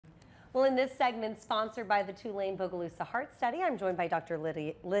Well, in this segment, sponsored by the Tulane Bogalusa Heart Study, I'm joined by Dr.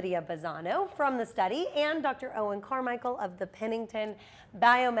 Lydia Bazzano from the study and Dr. Owen Carmichael of the Pennington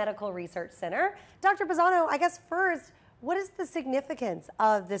Biomedical Research Center. Dr. Bazzano, I guess first, what is the significance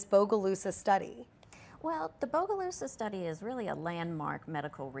of this Bogalusa study? Well, the Bogalusa study is really a landmark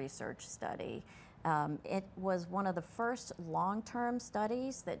medical research study. It was one of the first long-term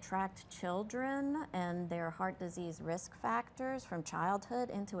studies that tracked children and their heart disease risk factors from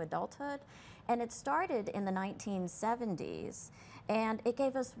childhood into adulthood. And it started in the 1970s. And it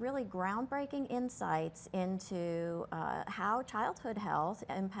gave us really groundbreaking insights into how childhood health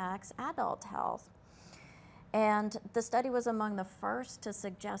impacts adult health. And the study was among the first to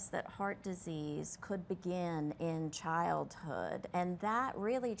suggest that heart disease could begin in childhood. And that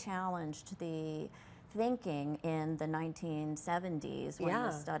really challenged the thinking in the 1970s when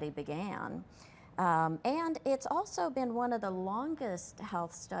the study began. And it's also been one of the longest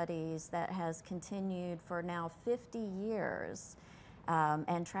health studies that has continued for now 50 years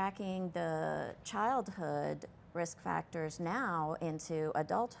and tracking the childhood risk factors now into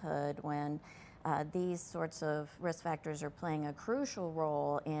adulthood when these sorts of risk factors are playing a crucial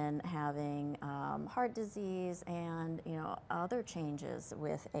role in having heart disease and other changes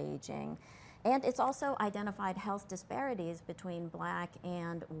with aging. And it's also identified health disparities between Black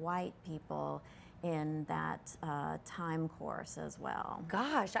and white people in that time course as well.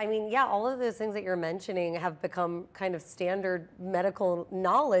 Gosh, I mean, yeah, all of those things that you're mentioning have become kind of standard medical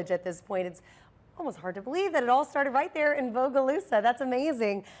knowledge at this point. It's almost hard to believe that it all started right there in Bogalusa. That's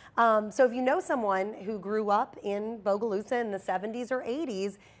amazing. So if you know someone who grew up in Bogalusa in the 70s or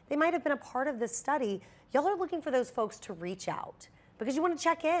 80s, they might have been a part of this study. Y'all are looking for those folks to reach out because you want to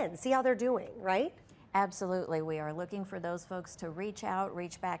check in, see how they're doing, right? Absolutely. We are looking for those folks to reach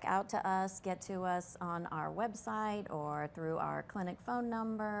back out to us, get to us on our website or through our clinic phone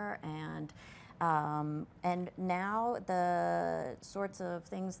number. And now the sorts of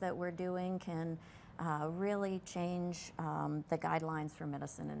things that we're doing can really change the guidelines for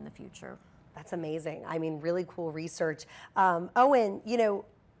medicine in the future. That's amazing. I mean, really cool research. Owen,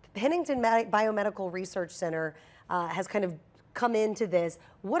 Pennington Biomedical Research Center has kind of come into this.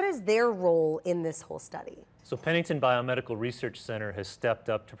 What is their role in this whole study? So Pennington Biomedical Research Center has stepped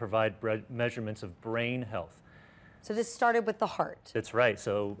up to provide measurements of brain health. So this started with the heart. That's right.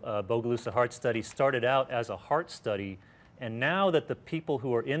 So Bogalusa Heart Study started out as a heart study, and now that the people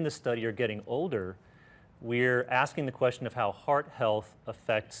who are in the study are getting older, we're asking the question of how heart health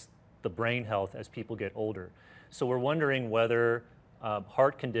affects the brain health as people get older. So we're wondering whether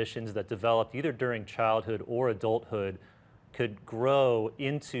heart conditions that developed either during childhood or adulthood could grow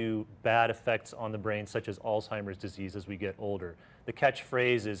into bad effects on the brain, such as Alzheimer's disease as we get older. The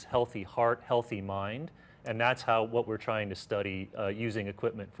catchphrase is healthy heart, healthy mind. And that's what we're trying to study using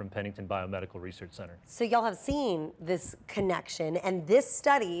equipment from Pennington Biomedical Research Center. So y'all have seen this connection, and this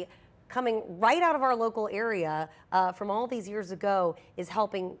study coming right out of our local area from all these years ago is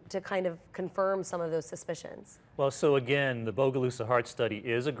helping to kind of confirm some of those suspicions. Well, so again, the Bogalusa Heart Study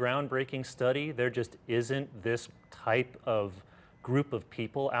is a groundbreaking study. There just isn't this type of group of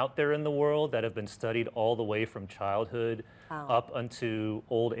people out there in the world that have been studied all the way from childhood up unto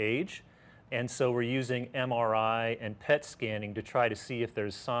old age. And so we're using MRI and PET scanning to try to see if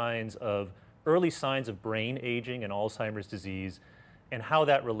there's early signs of brain aging and Alzheimer's disease and how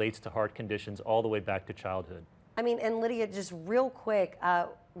that relates to heart conditions all the way back to childhood. I mean, and Lydia, just real quick,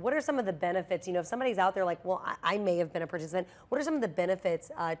 what are some of the benefits? If somebody's out there like, well, I may have been a participant, what are some of the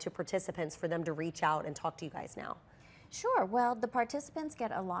benefits to participants for them to reach out and talk to you guys now? Sure. Well, the participants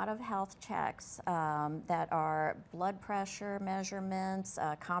get a lot of health checks that are blood pressure measurements,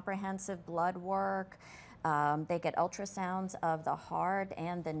 comprehensive blood work. They get ultrasounds of the heart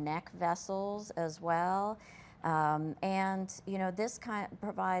and the neck vessels as well. This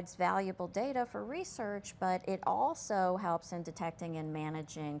provides valuable data for research, but it also helps in detecting and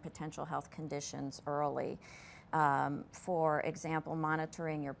managing potential health conditions early. For example,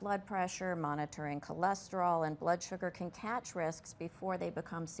 monitoring your blood pressure, monitoring cholesterol and blood sugar can catch risks before they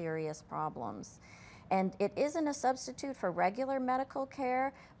become serious problems. And it isn't a substitute for regular medical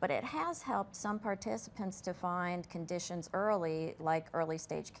care, but it has helped some participants to find conditions early, like early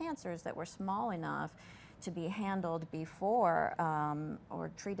stage cancers that were small enough to be handled before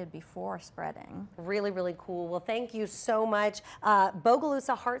or treated before spreading. Really, really cool. Well, thank you so much.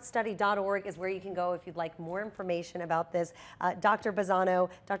 Bogalusaheartstudy.org is where you can go if you'd like more information about this. Dr.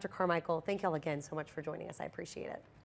 Bazzano, Dr. Carmichael, thank y'all again so much for joining us. I appreciate it.